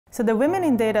So the Women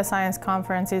in Data Science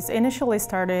conference is initially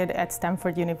started at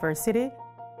Stanford University.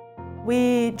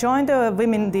 We joined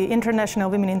the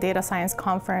International Women in Data Science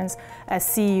conference at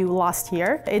CEU last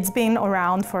year. It's been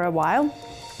around for a while.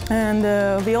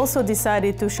 And we also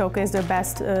decided to showcase the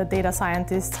best data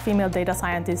scientists, female data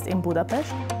scientists in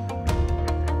Budapest.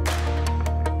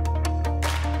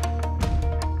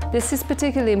 This is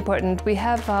particularly important. We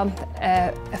have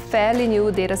a fairly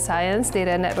new data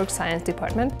and network science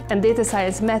department, and data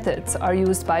science methods are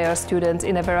used by our students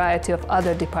in a variety of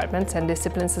other departments and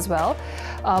disciplines as well.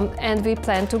 And we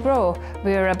plan to grow.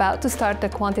 We're about to start the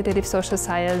quantitative social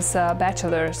science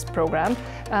bachelor's program.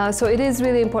 So it is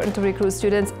really important to recruit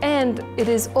students, and it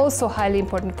is also highly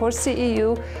important for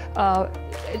CEU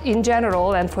in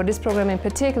general, and for this program in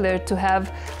particular, to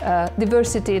have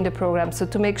diversity in the program. So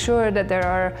to make sure that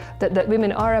that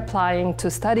women are applying to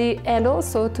study and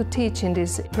also to teach in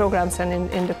these programs and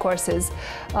in the courses.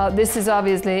 This is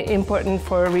obviously important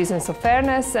for reasons of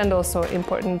fairness, and also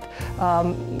important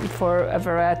for a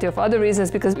variety of other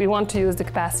reasons, because we want to use the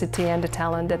capacity and the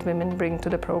talent that women bring to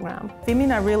the program.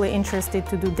 Women are really interested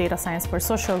to do data science for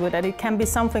social good, and it can be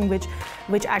something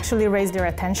which actually raises their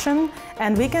attention.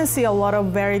 And we can see a lot of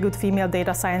very good female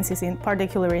data scientists,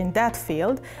 particularly in that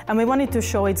field, and we wanted to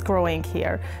show it's growing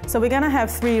here. So we're going to have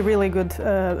three really good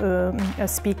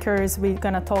speakers. We're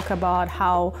going to talk about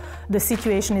how the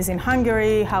situation is in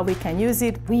Hungary, how we can use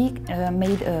it. We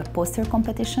made a poster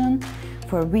competition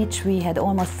for which we had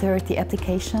almost 30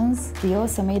 applications. We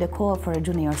also made a call for a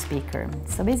junior speaker.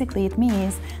 So basically it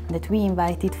means that we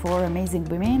invited 4 amazing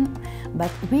women,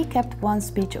 but we kept one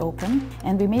speech open,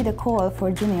 and we made a call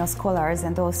for junior scholars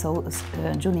and also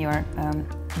junior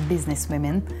business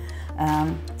women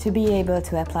to be able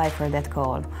to apply for that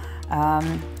call.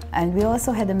 And we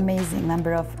also had an amazing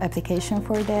number of applications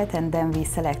for that, and then we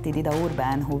selected Ida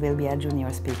Urban, who will be a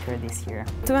junior speaker this year.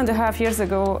 2.5 years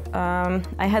ago,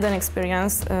 I had an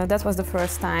experience. That was the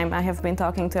first time I have been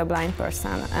talking to a blind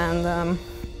person,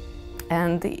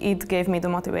 and it gave me the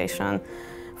motivation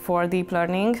for deep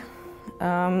learning.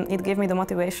 It gave me the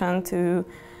motivation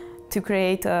to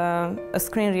create a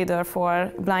screen reader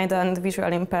for blind and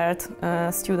visually impaired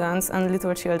students and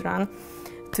little children,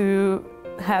 to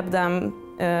help them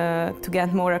to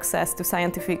get more access to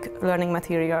scientific learning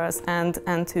materials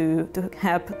and to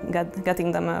help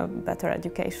getting them a better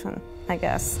education, I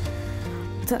guess.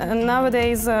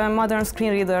 Nowadays, modern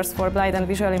screen readers for blind and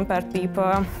visually impaired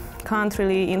people can't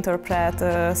really interpret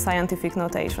scientific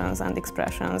notations and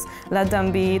expressions, let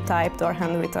them be typed or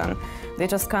handwritten. They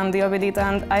just can't deal with it,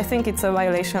 and I think it's a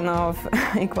violation of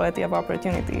equality of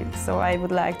opportunity. So I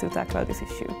would like to tackle this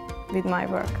issue with my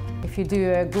work. If you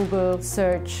do a Google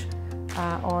search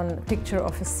on picture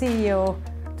of a CEO,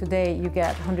 today you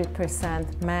get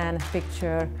 100% man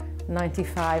picture,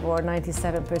 95 or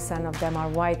 97% of them are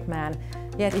white men.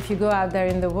 Yet if you go out there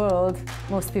in the world,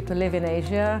 most people live in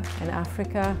Asia and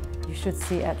Africa. You should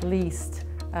see at least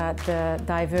the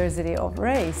diversity of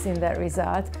race in that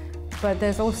result. But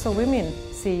there's also women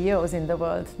CEOs in the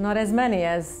world. Not as many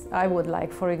as I would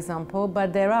like, for example,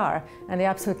 but there are, and they're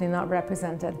absolutely not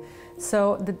represented.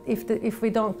 So if we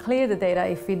don't clear the data,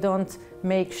 if we don't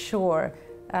make sure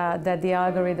that the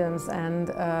algorithms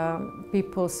and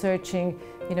people searching,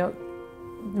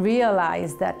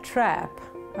 realize that trap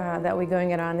that we're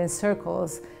going around in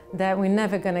circles, that we're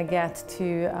never going to get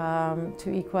to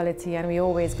equality, and we're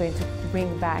always going to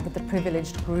bring back the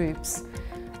privileged groups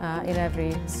in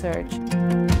every search.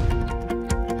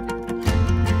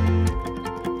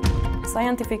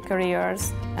 Scientific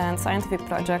careers and scientific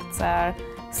projects are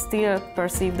still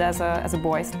perceived as a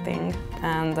boys' thing,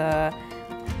 and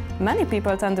many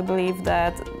people tend to believe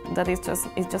that it's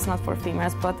just not for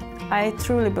females. But I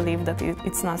truly believe that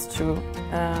it's not true.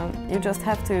 You just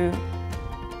have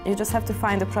to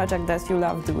find a project that you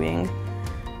love doing,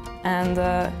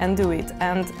 and do it,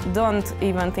 and don't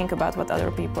even think about what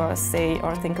other people say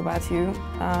or think about you.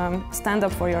 Stand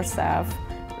up for yourself,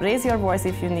 raise your voice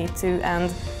if you need to,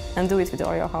 and do it with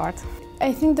all your heart.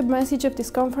 I think the message of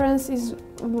this conference is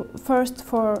first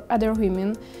for other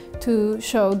women to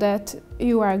show that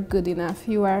you are good enough,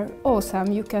 you are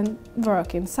awesome, you can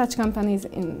work in such companies,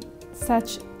 in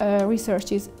such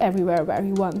researches everywhere where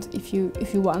you want, if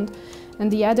you want. And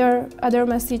the other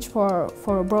message for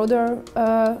a broader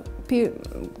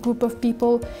group of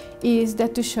people is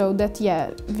that to show that,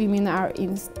 yeah, women are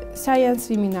in science,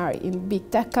 women are in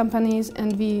big tech companies,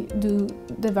 and we do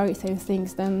the very same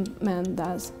things than men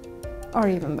does, or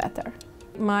even better.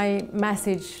 My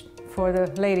message for the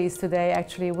ladies today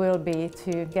actually will be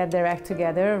to get their act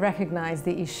together, recognize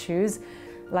the issues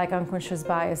like unconscious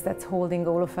bias that's holding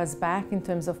all of us back in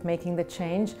terms of making the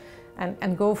change,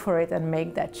 and go for it and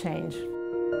make that change.